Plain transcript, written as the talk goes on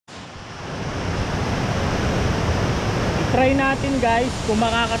Try natin guys kung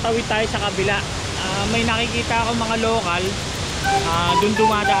makakatawid tayo sa kabila. May nakikita ako mga local dun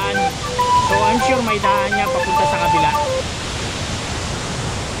dumadaan. So I'm sure may daan niya papunta sa kabila.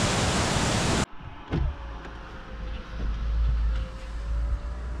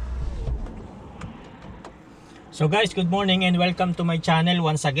 So guys, good morning and welcome to my channel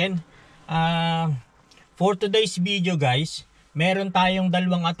once again. For today's video guys, meron tayong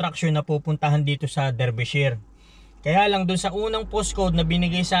dalawang attraction na pupuntahan dito sa Derbyshire. Kaya lang dun sa unang postcode na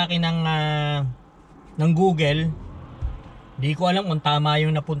binigay sa akin ng Google, di ko alam kung tama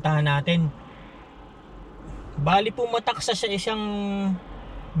yung napuntahan natin. Bali pumatak sa isang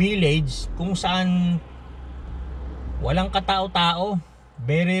village kung saan walang katao-tao.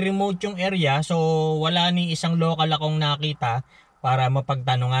 Very remote yung area, so wala ni isang local akong nakita para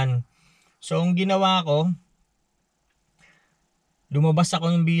mapagtanungan. So ang ginawa ko, lumabas ako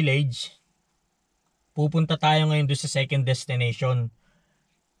ng village. Pupunta tayo ngayon doon sa second destination.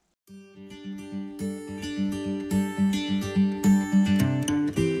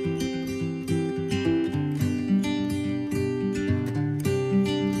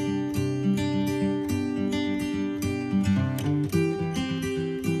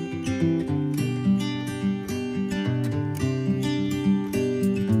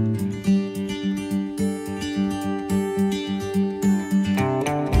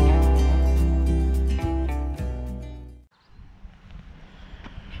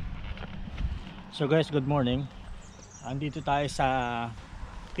 So guys, good morning. Andito tayo sa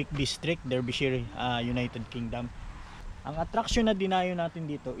Peak District, Derbyshire, United Kingdom. Ang attraction na dinayo natin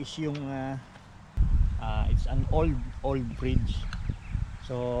dito is yung it's an old bridge.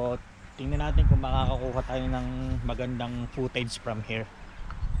 So tingnan natin kung makakakuha tayo ng magandang footage from here.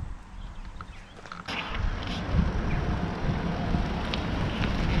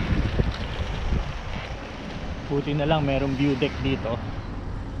 Buti na lang merong view deck dito.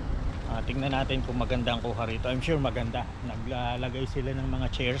 Tingnan natin kung maganda ang kuha rito. I'm sure maganda. Naglalagay sila ng mga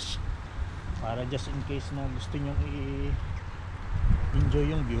chairs para just in case na gusto nyo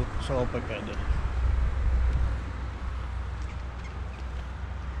i-enjoy yung view. So pwede.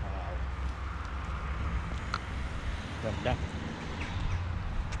 Wow. Ganda.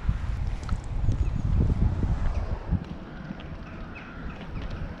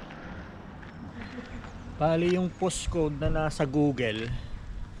 Bali yung postcode na nasa Google,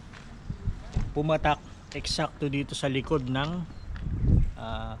 pumatak eksakto dito sa likod ng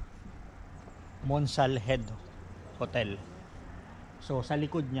Monsal Head Hotel. So sa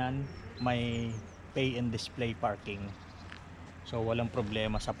likod niyan may pay and display parking. So walang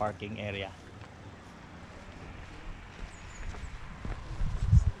problema sa parking area.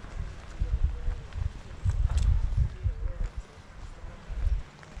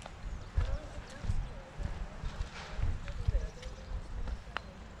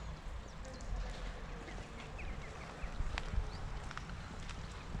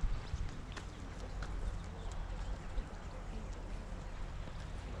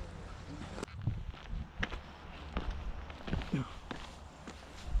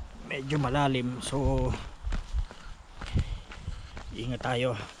 Medyo malalim, so ingat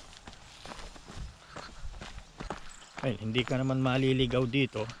tayo. Well, hindi ka naman maliligaw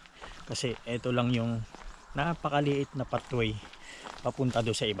dito kasi ito lang yung napakaliit na pathway papunta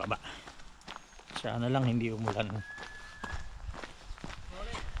doon sa ibaba. Sana lang hindi umulan.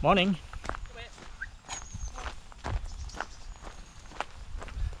 Morning.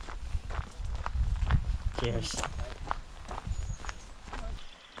 Cheers.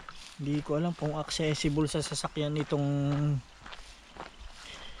 Hindi ko alam kung accessible sa sasakyan itong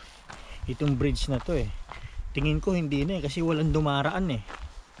bridge na to eh. Tingin ko hindi na eh kasi walang dumaraan eh.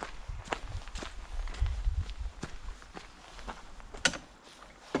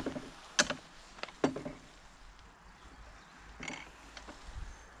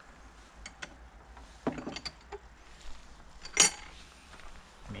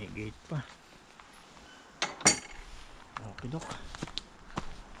 May gate pa. Okay, dok.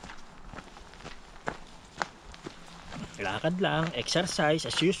 Lakad lang, exercise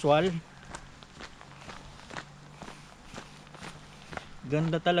as usual.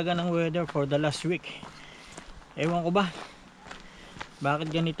 Ganda talaga ng weather for the last week. Ewan ko ba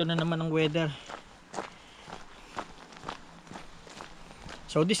bakit ganito na naman ang weather.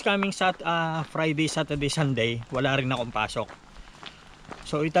 So this coming Friday, Saturday, Sunday, wala rin akong pasok.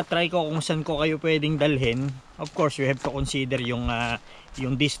 So itatry ko kung saan ko kayo pwedeng dalhin. Of course, you have to consider yung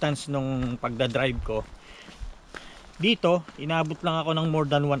distance nung pagdadrive ko. Dito, inabot lang ako ng more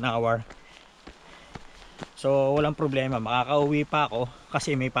than 1 hour. So walang problema, makakauwi pa ako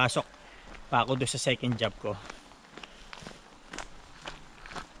kasi may pasok pa ako doon sa second job ko.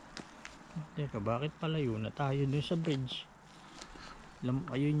 Teka, bakit palayo na tayo dun sa bridge?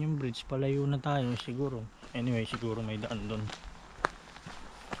 Ayun yung bridge, palayo na tayo siguro. Anyway, siguro may daan dun.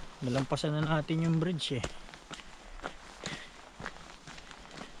 Nalampasan na natin yung bridge eh.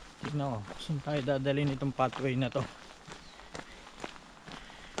 Tignan ko, saan tayo dadalhin itong pathway na to?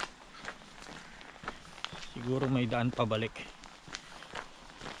 Siguro may daan pabalik.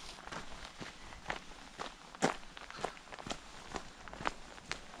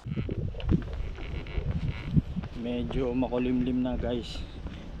 Medyo makulimlim na guys,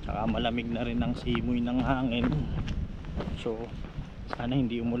 saka malamig na rin ang simoy ng hangin, so sana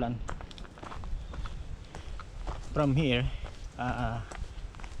hindi umulan. From here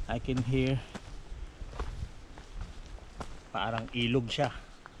I can hear parang ilog siya,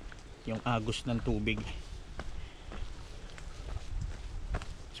 yung agos ng tubig.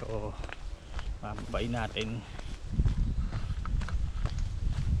 So mababain natin,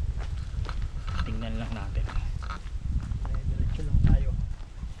 tingnan lang natin. Diretso lang tayo.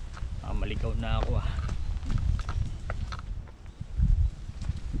 Maligaw na ako ah.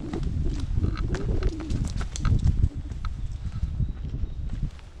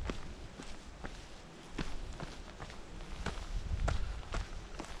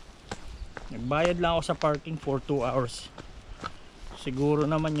 Nagbayad lang ako sa parking for 2 hours. Siguro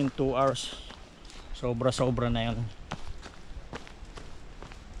naman yung 2 hours sobra na yun.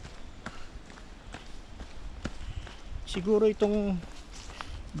 Siguro itong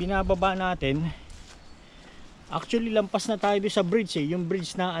binababa natin, actually lampas na tayo sa bridge eh, yung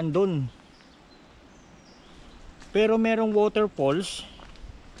bridge na andun. Pero merong waterfalls,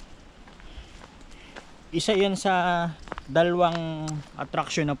 isa yan sa dalawang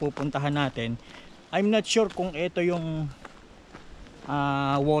attraction na pupuntahan natin. I'm not sure kung ito yung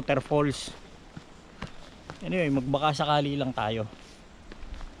waterfalls. Anyway, magbaka sakali lang tayo.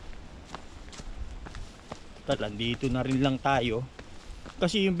 Dito na rin lang tayo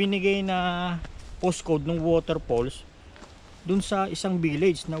kasi yung binigay na postcode ng waterfalls dun sa isang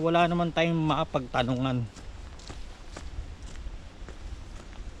village na wala naman tayong makapagtanungan.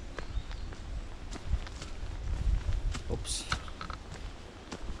 Oops,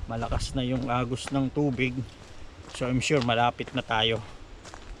 malakas na yung agos ng tubig, so I'm sure malapit na tayo.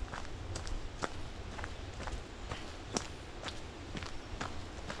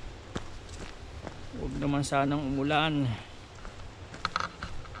 Huwag naman sanang umulan.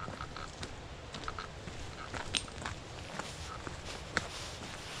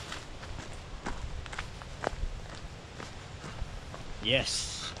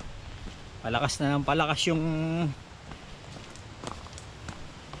 Yes, palakas na ng palakas yung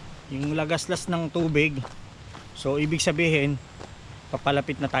lagaslas ng tubig. So ibig sabihin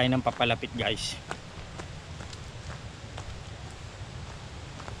papalapit na tayo ng papalapit guys.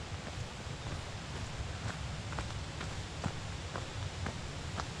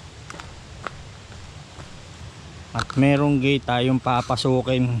 At merong gate tayong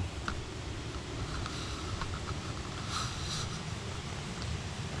papasukin.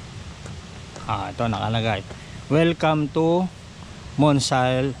 Ito nakalagay, welcome to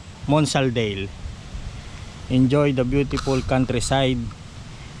Monsal, Monsaldale. Enjoy the beautiful countryside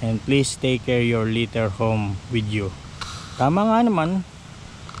and please take care your litter home with you. Tama nga naman.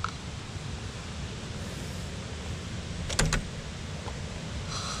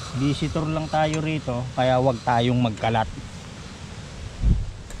 Visitor lang tayo rito, kaya wag tayong magkalat.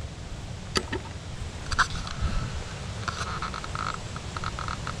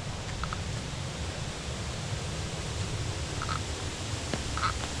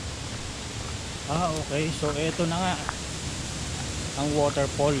 Okay, so eto na nga ang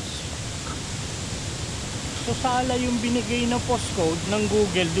waterfalls. So sala yung binigay na postcode ng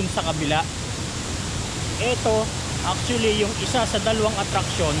Google dun sa kabila. Eto actually yung isa sa dalawang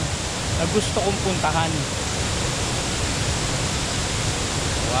attraction na gusto kong puntahan.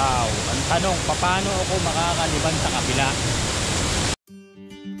 Wow, ang tanong, paano ako makakaliban sa kabila?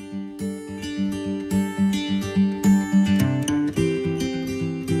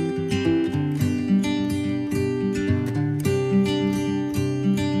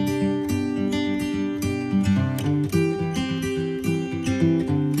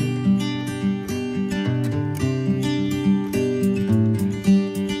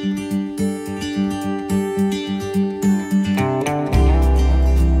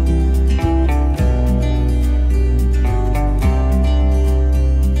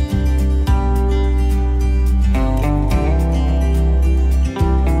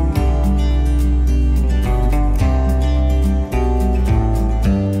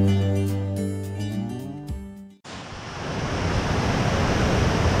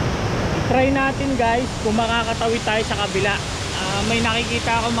 try natin guys kung makakatawid tayo sa kabila. May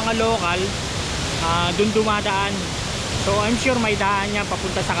nakikita ako mga local dun dumadaan. So I'm sure may daan yan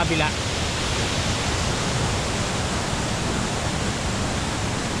papunta sa kabila.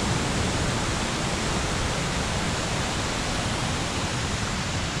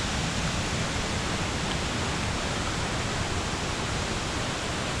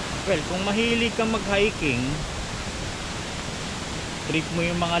 Well, kung mahilig kang mag-hiking, trip mo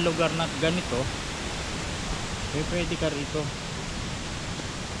yung mga lugar na ganito, pwede ka rito.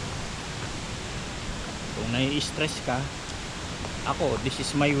 Kung nai-stress ka, ako, this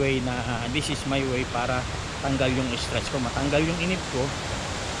is my way para tanggal yung stress ko, matanggal yung inip ko.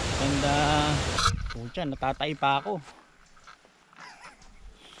 And pucha, natatay pa ako.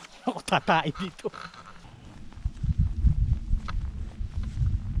 Ako tatay dito.